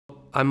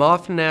I'm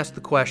often asked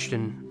the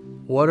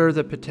question, what are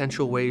the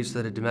potential ways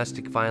that a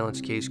domestic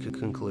violence case could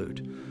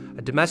conclude?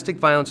 A domestic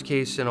violence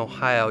case in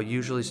Ohio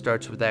usually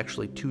starts with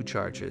actually two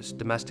charges,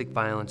 domestic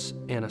violence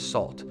and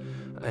assault,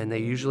 and they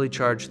usually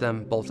charge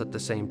them both at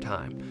the same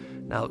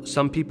time. Now,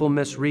 some people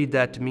misread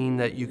that to mean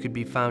that you could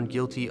be found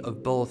guilty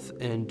of both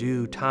and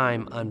do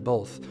time on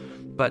both,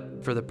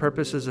 but for the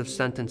purposes of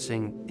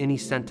sentencing, any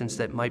sentence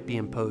that might be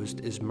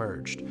imposed is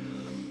merged.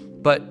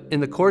 But in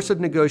the course of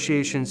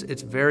negotiations,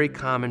 it's very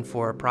common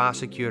for a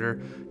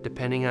prosecutor,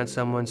 depending on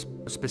someone's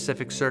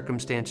specific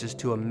circumstances,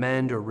 to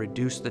amend or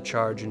reduce the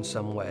charge in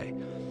some way.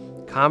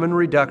 Common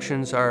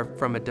reductions are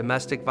from a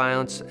domestic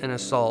violence and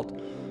assault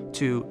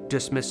to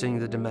dismissing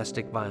the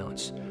domestic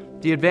violence.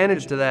 The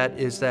advantage to that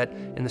is that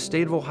in the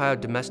state of Ohio,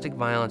 domestic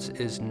violence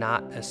is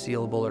not a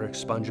sealable or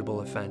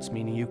expungible offense,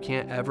 meaning you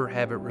can't ever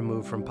have it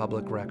removed from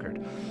public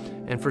record.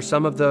 And for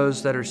some of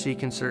those that are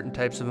seeking certain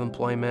types of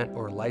employment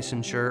or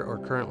licensure or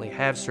currently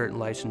have certain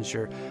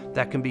licensure,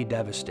 that can be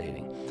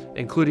devastating,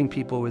 including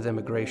people with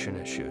immigration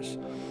issues.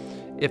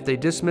 If they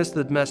dismiss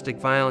the domestic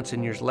violence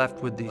and you're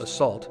left with the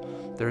assault,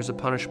 there is a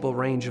punishable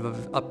range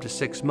of up to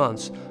 6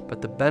 months,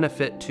 but the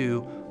benefit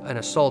to an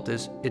assault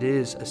is it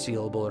is a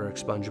sealable or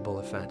expungible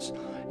offense,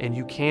 and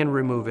you can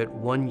remove it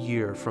 1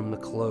 year from the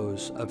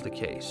close of the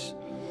case.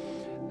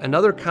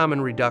 Another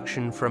common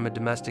reduction from a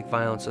domestic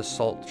violence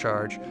assault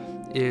charge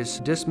is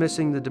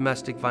dismissing the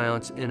domestic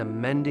violence and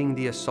amending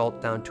the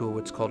assault down to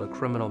what's called a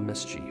criminal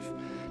mischief.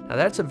 Now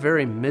that's a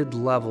very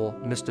mid-level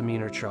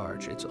misdemeanor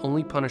charge. It's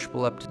only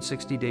punishable up to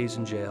 60 days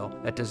in jail.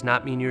 That does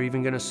not mean you're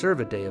even going to serve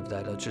a day of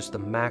that. It's just the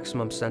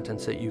maximum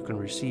sentence that you can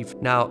receive.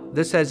 Now,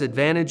 this has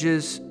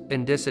advantages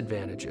and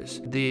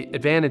disadvantages. The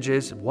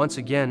advantages, once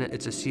again,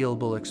 it's a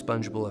sealable,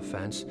 expungible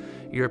offense.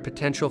 Your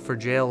potential for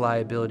jail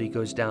liability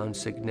goes down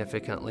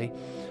significantly.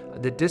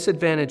 The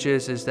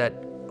disadvantages is that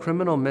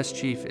criminal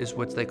mischief is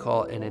what they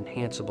call an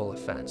enhanceable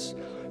offense.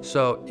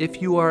 So if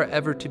you are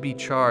ever to be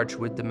charged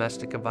with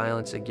domestic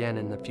violence again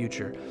in the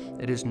future,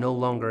 it is no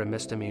longer a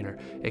misdemeanor.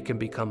 It can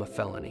become a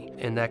felony,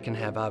 and that can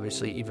have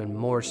obviously even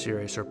more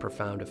serious or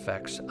profound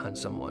effects on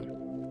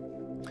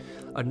someone.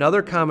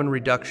 Another common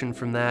reduction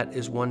from that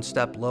is one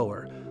step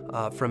lower,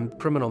 from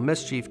criminal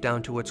mischief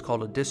down to what's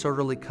called a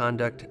disorderly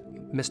conduct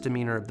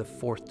misdemeanor of the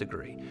 4th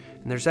degree.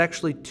 And there's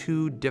actually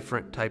two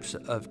different types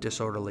of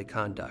disorderly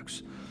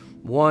conducts.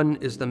 One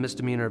is the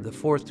misdemeanor of the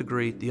 4th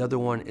degree, the other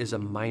one is a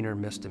minor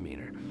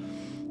misdemeanor.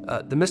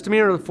 The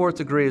misdemeanor of the 4th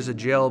degree is a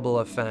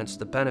jailable offense.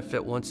 The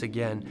benefit, once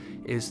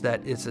again, is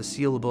that it's a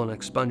sealable and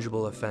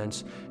expungible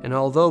offense, and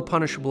although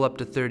punishable up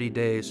to 30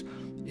 days,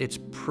 it's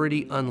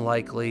pretty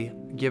unlikely,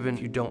 given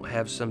you don't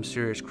have some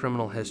serious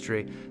criminal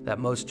history, that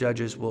most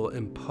judges will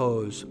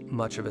impose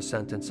much of a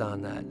sentence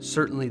on that.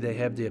 Certainly they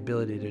have the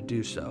ability to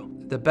do so.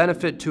 The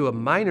benefit to a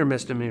minor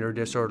misdemeanor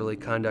disorderly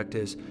conduct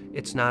is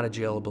it's not a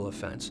jailable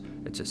offense.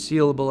 It's a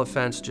sealable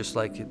offense just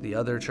like the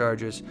other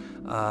charges,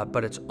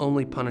 but it's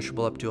only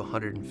punishable up to a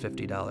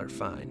 $150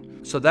 fine.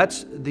 So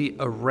that's the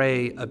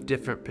array of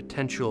different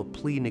potential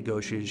plea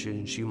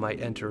negotiations you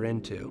might enter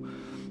into.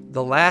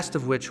 The last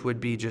of which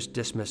would be just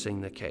dismissing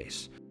the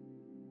case.